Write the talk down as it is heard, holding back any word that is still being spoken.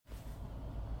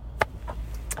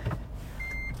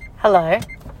Hello.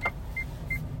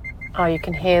 Oh, you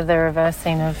can hear the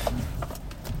reversing of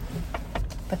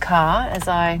the car as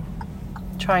I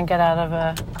try and get out of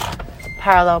a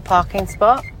parallel parking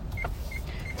spot.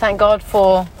 Thank God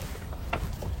for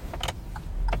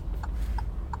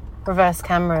reverse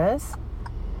cameras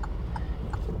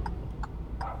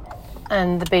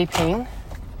and the beeping.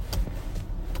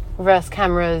 Reverse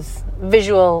cameras,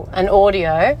 visual and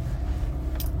audio.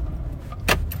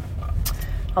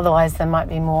 Otherwise, there might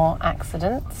be more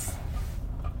accidents.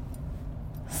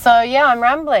 So, yeah, I'm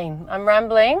rambling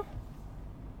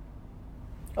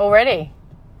already.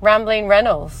 Rambling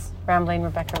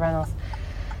Rebecca Reynolds.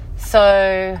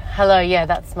 So, hello, yeah,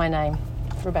 that's my name,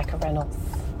 Rebecca Reynolds.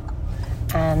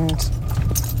 And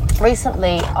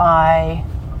recently I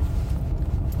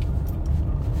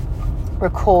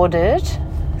recorded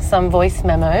some voice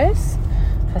memos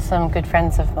for some good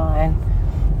friends of mine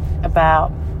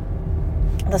about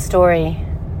the story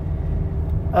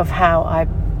of how I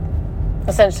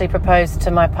essentially proposed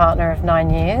to my partner of 9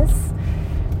 years,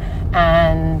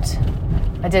 and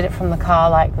I did it from the car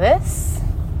like this,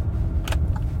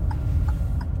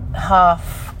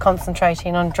 half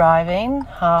concentrating on driving,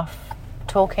 half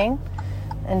talking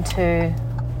into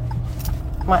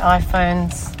my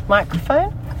iPhone's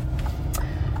microphone.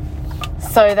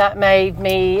 So that made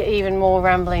me even more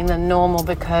rambling than normal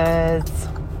because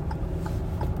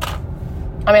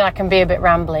I can be a bit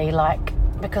rambly,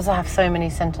 because I have so many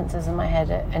sentences in my head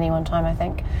at any one time. I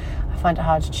think I find it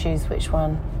hard to choose which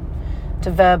one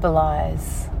to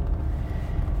verbalize.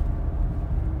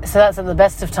 So that's at the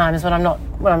best of times when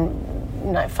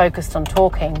I'm focused on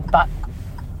talking, but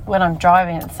when I'm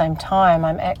driving at the same time,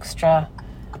 I'm extra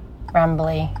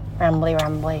rambly.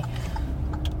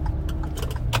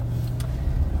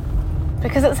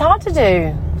 Because it's hard to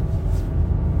do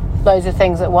loads of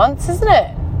things at once, isn't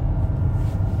it?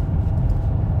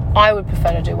 I would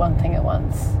prefer to do one thing at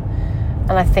once.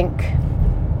 And I think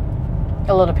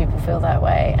a lot of people feel that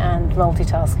way, and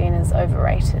multitasking is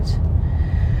overrated.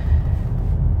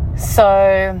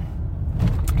 So,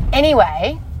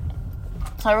 anyway,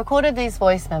 I recorded these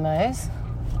voice memos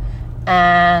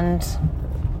and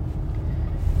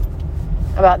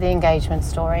about the engagement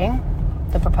story,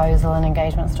 the proposal and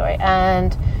engagement story,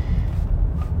 and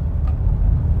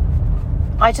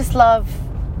I just love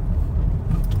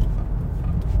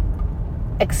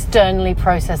externally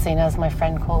processing, as my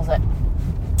friend calls it,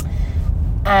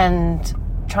 and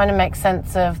trying to make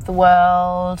sense of the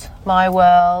world, my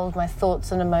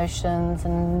thoughts and emotions,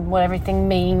 and what everything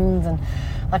means. And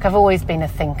I've always been a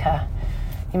thinker,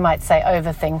 you might say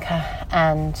overthinker,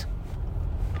 and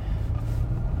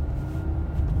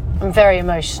I'm very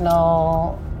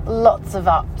emotional, lots of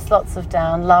ups, lots of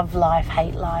downs, love life,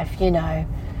 hate life,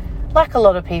 like a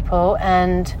lot of people.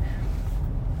 And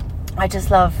I just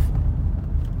love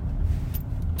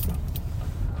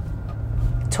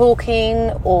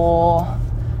talking or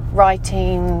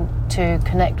writing to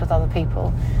connect with other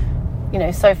people.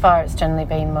 So far it's generally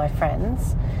been my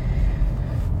friends,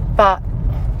 but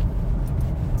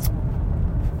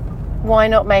why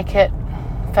not make it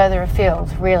further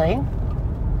afield, really?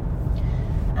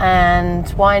 And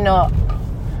why not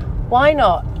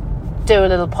do a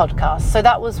little podcast? So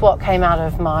that was what came out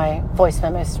of my voice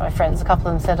memos to my friends. A couple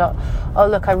of them said, oh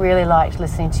look, I really liked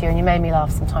listening to you, and you made me laugh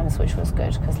sometimes, which was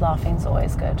good, because laughing's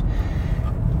always good.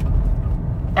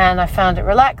 And I found it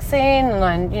relaxing, and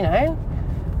I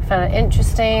found it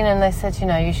interesting, and they said,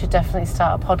 you should definitely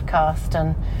start a podcast.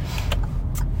 And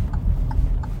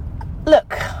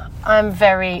look, I'm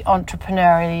very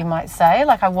entrepreneurial, you might say.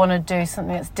 I want to do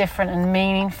something that's different and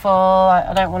meaningful.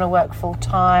 I don't want to work full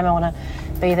time. I want to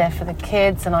be there for the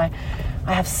kids, and I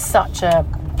have such a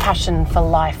passion for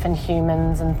life and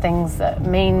humans and things that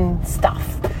mean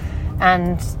stuff.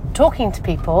 And talking to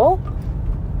people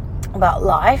about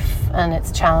life and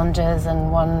its challenges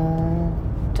and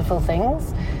wonderful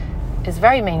things is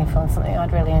very meaningful and something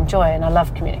I'd really enjoy. And I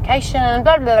love communication,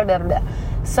 blah, blah, blah, blah.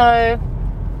 So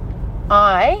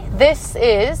this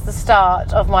is the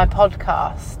start of my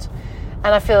podcast,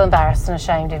 and I feel embarrassed and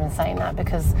ashamed even saying that,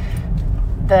 because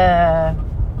the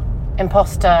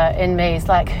imposter in me is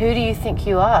like, who do you think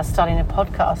you are starting a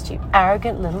podcast, you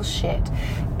arrogant little shit?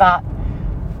 But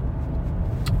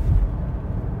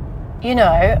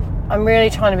I'm really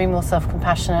trying to be more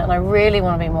self-compassionate, and I really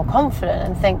want to be more confident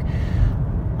and think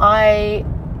I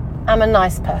am a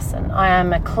nice person, I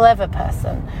am a clever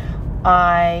person,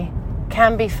 I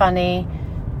can be funny,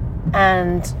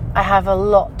 and I have a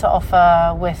lot to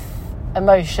offer with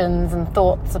emotions and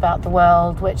thoughts about the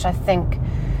world, which I think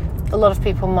a lot of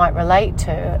people might relate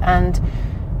to. And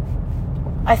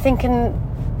I think in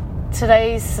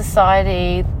today's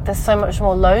society, there's so much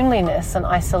more loneliness and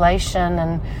isolation,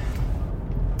 and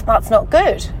that's not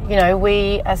good. You know,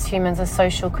 we as humans are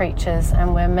social creatures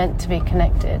and we're meant to be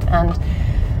connected. And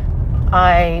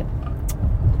I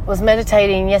was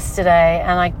meditating yesterday,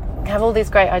 and I have all these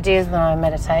great ideas when I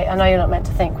meditate. I know you're not meant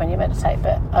to think when you meditate,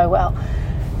 but oh well.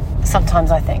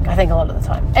 Sometimes I think a lot of the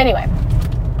time. Anyway,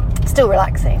 still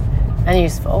relaxing and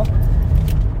useful.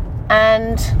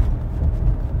 And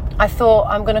I thought,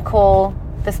 I'm going to call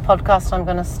this podcast I'm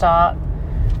going to start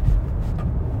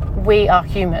We Are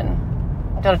Human.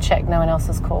 I've got to check no one else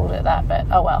has called it that, but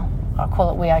oh well. I'll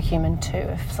call it We Are Human too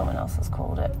if someone else has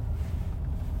called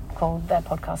their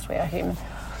podcast We Are Human.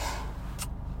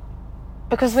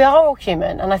 Because we are all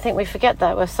human, and I think we forget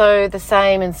that. We're so the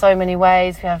same in so many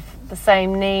ways. We have the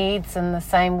same needs and the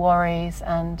same worries,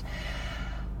 and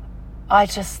I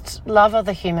just love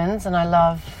other humans, and I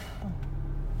love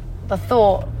the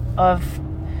thought of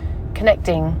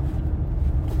connecting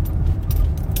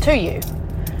to you.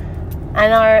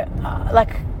 And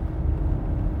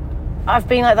I've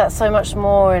been like that so much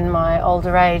more in my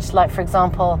older age. Like, for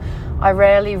example, I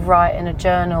rarely write in a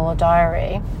journal or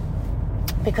diary,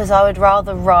 because I would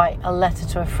rather write a letter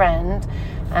to a friend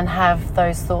and have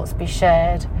those thoughts be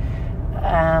shared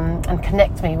and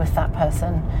connect me with that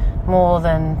person more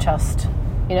than just,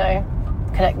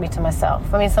 connect me to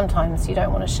myself. I mean, sometimes you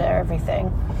don't want to share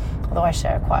everything, although I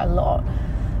share quite a lot.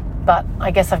 But I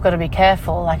guess I've got to be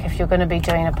careful. Like, if you're going to be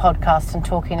doing a podcast and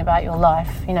talking about your life,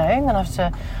 I'm going to have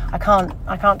to. I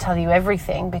can't tell you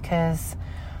everything, because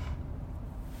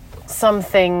some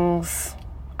things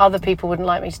other people wouldn't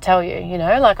like me to tell you.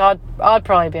 Like I'd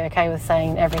probably be okay with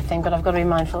saying everything, but I've got to be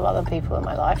mindful of other people in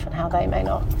my life and how they may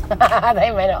not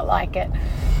like it.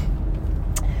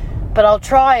 But I'll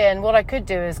try, and what I could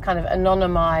do is kind of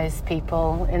anonymize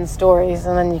people in stories,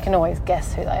 and then you can always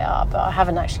guess who they are, but I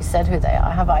haven't actually said who they are,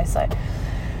 have I? So,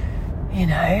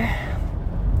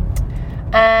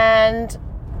 and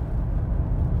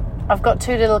I've got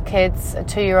 2 little kids, a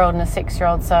 2-year-old and a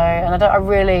 6-year-old, and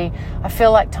I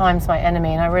feel like time's my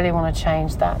enemy, and I really want to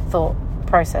change that thought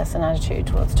process and attitude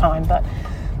towards time, but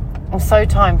I'm so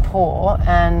time poor,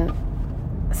 and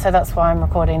so that's why I'm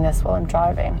recording this while I'm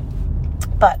driving.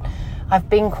 But I've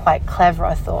been quite clever,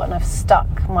 I thought, and I've stuck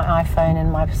my iPhone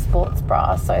in my sports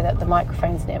bra so that the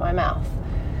microphone's near my mouth,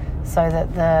 so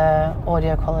that the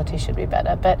audio quality should be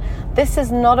better. But this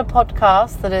is not a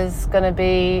podcast that is going to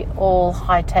be all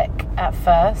high-tech at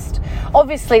first.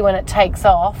 Obviously, when it takes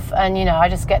off and, I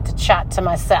just get to chat to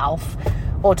myself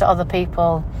or to other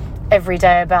people every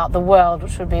day about the world,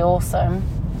 which would be awesome,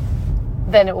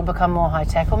 then it will become more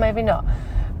high-tech, or maybe not.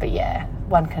 But yeah,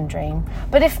 one can dream.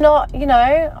 But if not, maybe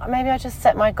I just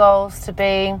set my goals to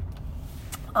be,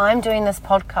 I'm doing this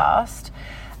podcast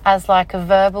as like a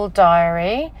verbal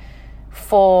diary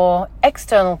for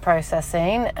external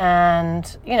processing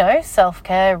and,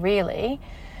 self-care really,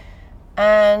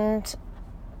 and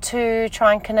to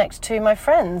try and connect to my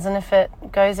friends. And if it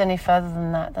goes any further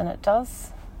than that, then it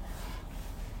does.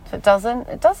 If it doesn't,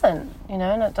 it doesn't,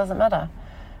 and it doesn't matter.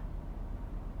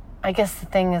 I guess the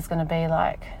thing is going to be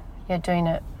like, doing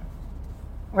it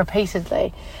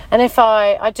repeatedly. And if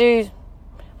I do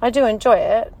enjoy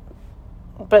it,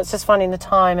 but it's just finding the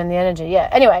time and the energy. Yeah.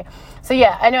 Anyway,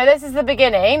 this is the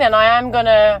beginning, and I'm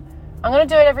gonna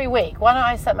do it every week. Why don't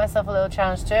I set myself a little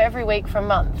challenge to do it every week for a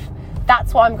month?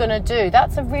 That's what I'm gonna do.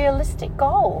 That's a realistic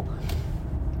goal.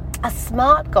 A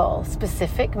SMART goal: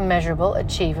 specific, measurable,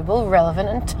 achievable, relevant,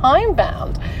 and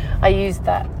time-bound. I used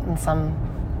that in some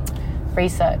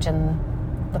research in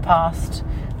the past,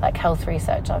 like health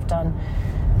research I've done.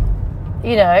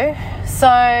 So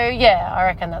yeah, I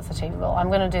reckon that's achievable. I'm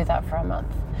going to do that for a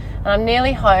month. And I'm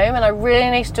nearly home, and I really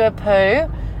need to do a poo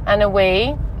and a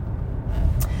wee.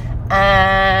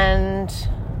 And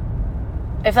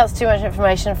if that's too much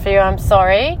information for you, I'm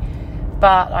sorry.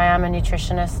 But I am a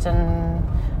nutritionist and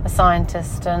a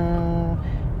scientist and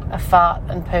a fart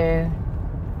and poo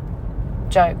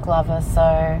joke lover,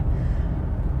 so...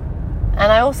 And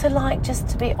I also like just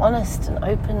to be honest and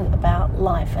open about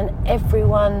life, and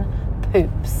everyone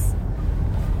poops.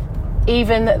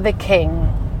 Even the king.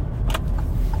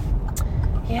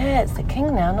 Yeah, it's the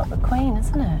king now, not the queen,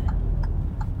 isn't it?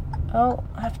 Oh,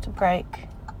 I have to brake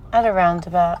at a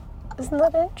roundabout. Isn't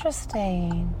that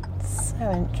interesting?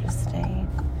 So interesting.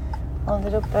 A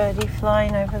little birdie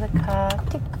flying over the car.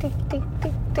 Tick, tick, tick,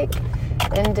 tick, tick.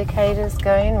 Indicators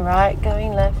going right,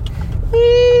 going left.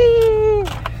 Whee!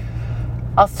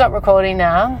 I'll stop recording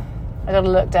now. I gotta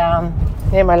look down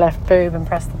near my left boob and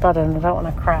press the button. I don't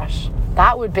want to crash.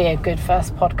 That would be a good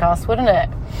first podcast, wouldn't it?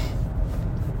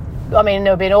 I mean, it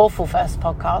would be an awful first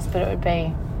podcast, but it would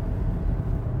be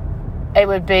it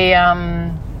would be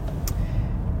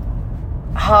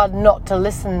hard not to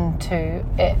listen to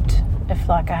it if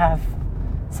like I have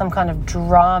some kind of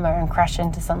drama and crash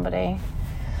into somebody.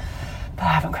 But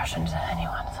I haven't crashed into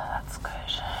anyone, so that's good.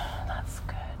 That's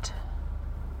good.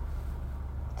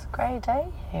 It's a grey day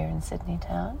here in Sydney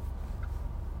town.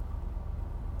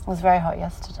 It was very hot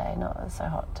yesterday, not so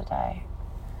hot today.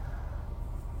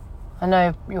 I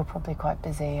know you're probably quite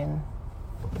busy and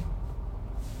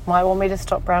might want me to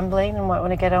stop rambling and might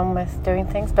want to get on with doing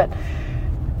things, but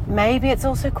maybe it's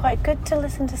also quite good to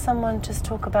listen to someone just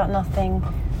talk about nothing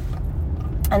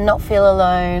and not feel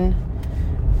alone,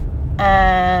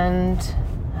 and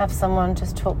have someone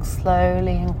just talk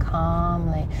slowly and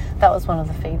calmly. That was one of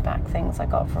the feedback things I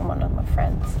got from one of my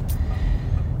friends.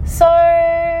 So,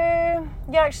 yeah,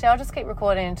 actually, I'll just keep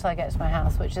recording until I get to my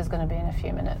house, which is going to be in a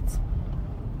few minutes.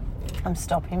 I'm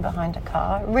stopping behind a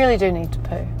car. I really do need to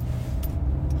poo.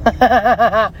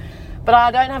 But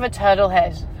I don't have a turtle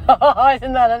head.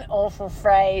 Isn't that an awful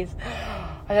phrase?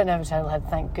 I don't have a turtle head,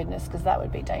 thank goodness, because that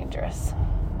would be dangerous.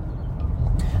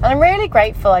 And I'm really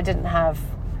grateful I didn't have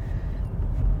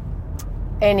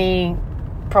any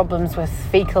problems with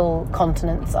fecal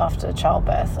continence after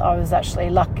childbirth. I was actually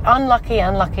unlucky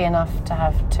enough to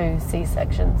have 2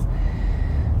 C-sections.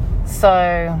 So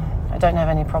I don't have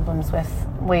any problems with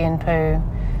wee and poo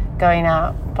going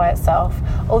out by itself.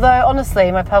 Although,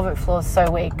 honestly, my pelvic floor is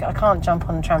so weak, I can't jump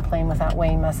on a trampoline without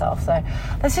weeing myself. So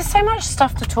there's just so much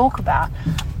stuff to talk about.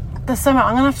 There's so much.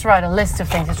 I'm going to have to write a list of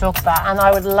things to talk about, and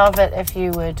I would love it if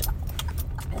you would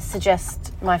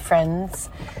suggest, my friends,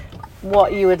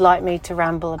 what you would like me to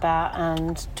ramble about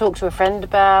and talk to a friend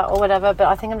about or whatever. But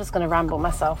I think I'm just going to ramble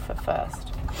myself at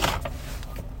first.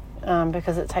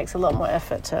 Because it takes a lot more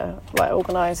effort to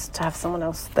organise to have someone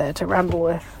else there to ramble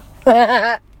with.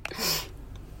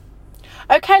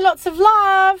 Okay, lots of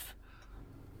love.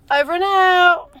 Over and out.